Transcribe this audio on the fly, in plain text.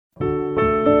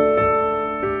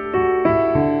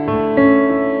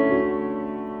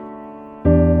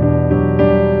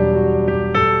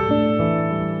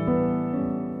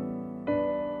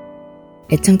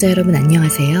애청자 여러분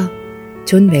안녕하세요.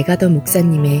 존 메가더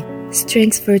목사님의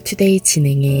Strength for Today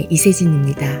진행의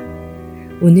이세진입니다.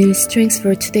 오늘 Strength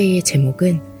for Today의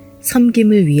제목은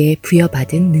섬김을 위해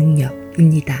부여받은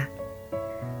능력입니다.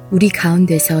 우리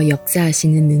가운데서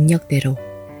역사하시는 능력대로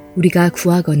우리가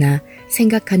구하거나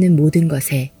생각하는 모든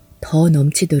것에 더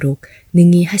넘치도록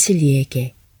능히 하실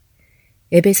이에게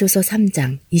에베소서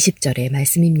 3장 20절의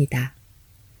말씀입니다.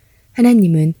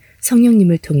 하나님은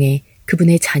성령님을 통해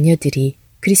그분의 자녀들이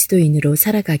그리스도인으로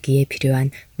살아가기에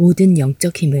필요한 모든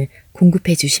영적 힘을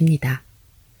공급해 주십니다.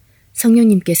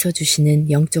 성령님께서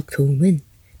주시는 영적 도움은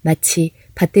마치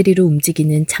배터리로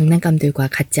움직이는 장난감들과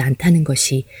같지 않다는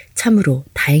것이 참으로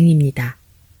다행입니다.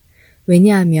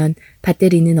 왜냐하면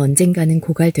배터리는 언젠가는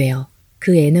고갈되어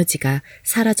그 에너지가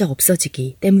사라져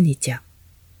없어지기 때문이죠.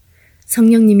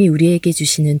 성령님이 우리에게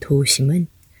주시는 도우심은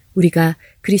우리가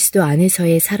그리스도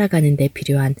안에서의 살아가는 데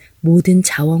필요한 모든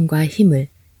자원과 힘을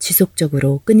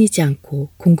지속적으로 끊이지 않고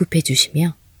공급해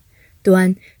주시며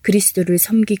또한 그리스도를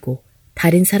섬기고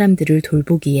다른 사람들을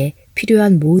돌보기에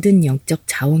필요한 모든 영적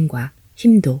자원과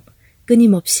힘도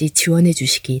끊임없이 지원해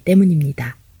주시기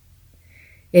때문입니다.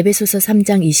 에베소서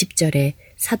 3장 20절에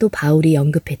사도 바울이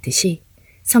언급했듯이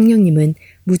성령님은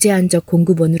무제한적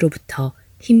공급원으로부터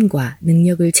힘과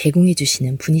능력을 제공해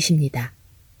주시는 분이십니다.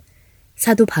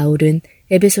 사도 바울은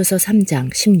에베소서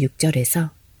 3장 16절에서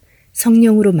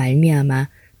성령으로 말미암아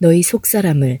너희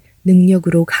속사람을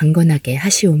능력으로 강건하게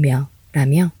하시오며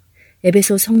라며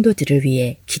에베소 성도들을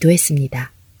위해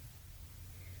기도했습니다.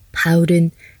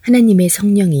 바울은 하나님의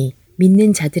성령이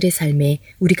믿는 자들의 삶에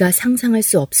우리가 상상할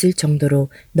수 없을 정도로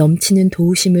넘치는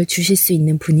도우심을 주실 수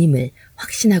있는 분임을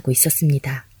확신하고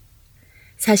있었습니다.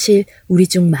 사실 우리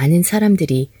중 많은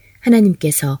사람들이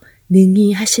하나님께서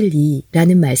능히 하실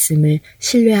이라는 말씀을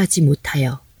신뢰하지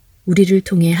못하여 우리를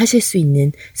통해 하실 수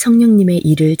있는 성령님의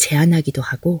일을 제한하기도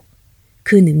하고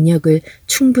그 능력을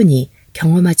충분히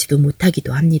경험하지도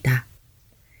못하기도 합니다.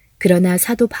 그러나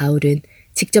사도 바울은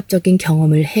직접적인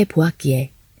경험을 해보았기에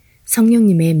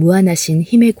성령님의 무한하신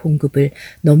힘의 공급을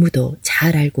너무도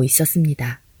잘 알고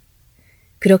있었습니다.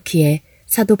 그렇기에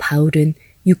사도 바울은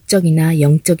육적이나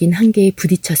영적인 한계에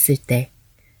부딪혔을 때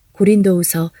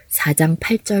고린도후서 4장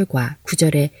 8절과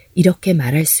 9절에 이렇게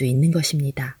말할 수 있는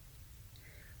것입니다.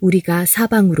 우리가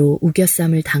사방으로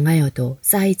우겨쌈을 당하여도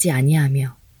쌓이지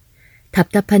아니하며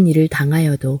답답한 일을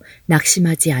당하여도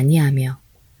낙심하지 아니하며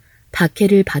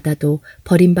박해를 받아도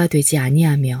버림바 되지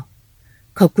아니하며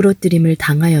거꾸로뜨림을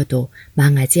당하여도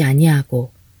망하지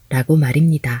아니하고 라고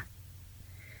말입니다.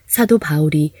 사도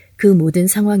바울이 그 모든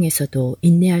상황에서도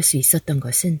인내할 수 있었던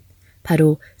것은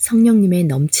바로 성령님의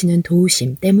넘치는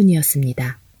도우심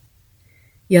때문이었습니다.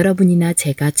 여러분이나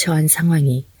제가 처한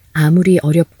상황이 아무리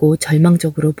어렵고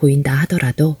절망적으로 보인다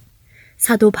하더라도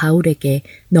사도 바울에게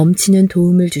넘치는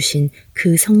도움을 주신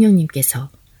그 성령님께서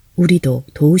우리도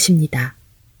도우십니다.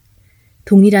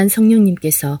 동일한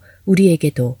성령님께서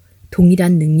우리에게도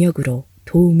동일한 능력으로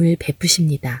도움을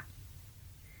베푸십니다.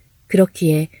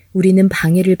 그렇기에 우리는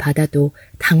방해를 받아도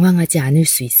당황하지 않을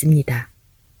수 있습니다.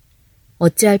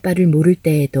 어찌할 바를 모를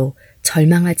때에도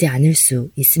절망하지 않을 수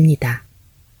있습니다.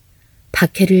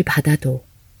 박해를 받아도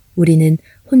우리는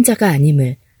혼자가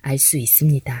아님을 알 수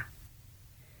있습니다.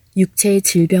 육체의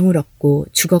질병을 얻고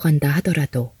죽어간다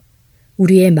하더라도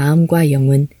우리의 마음과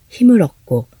영은 힘을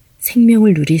얻고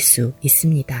생명을 누릴 수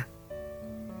있습니다.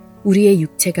 우리의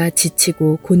육체가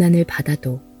지치고 고난을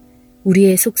받아도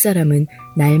우리의 속사람은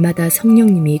날마다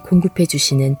성령님이 공급해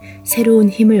주시는 새로운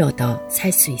힘을 얻어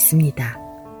살 수 있습니다.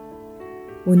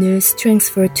 오늘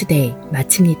Strength for Today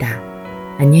마칩니다.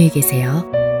 안녕히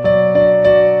계세요.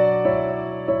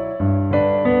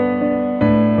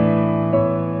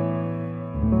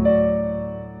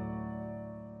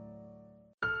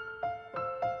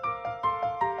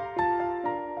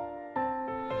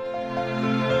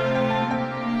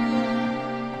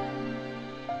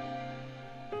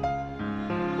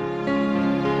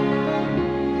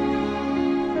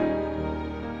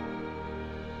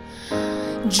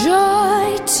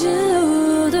 Joy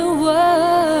to the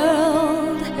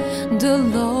world, the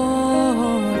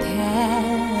Lord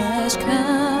has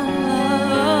come.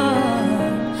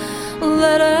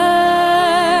 Let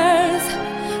earth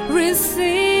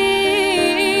receive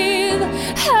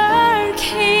her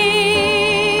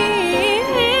King.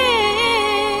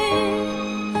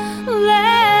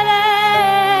 Let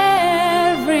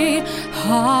every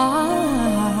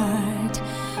heart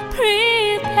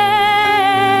prepare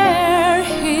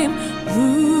him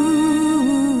room.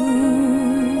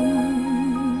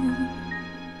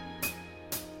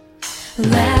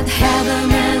 Let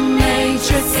heaven and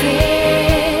nature sing.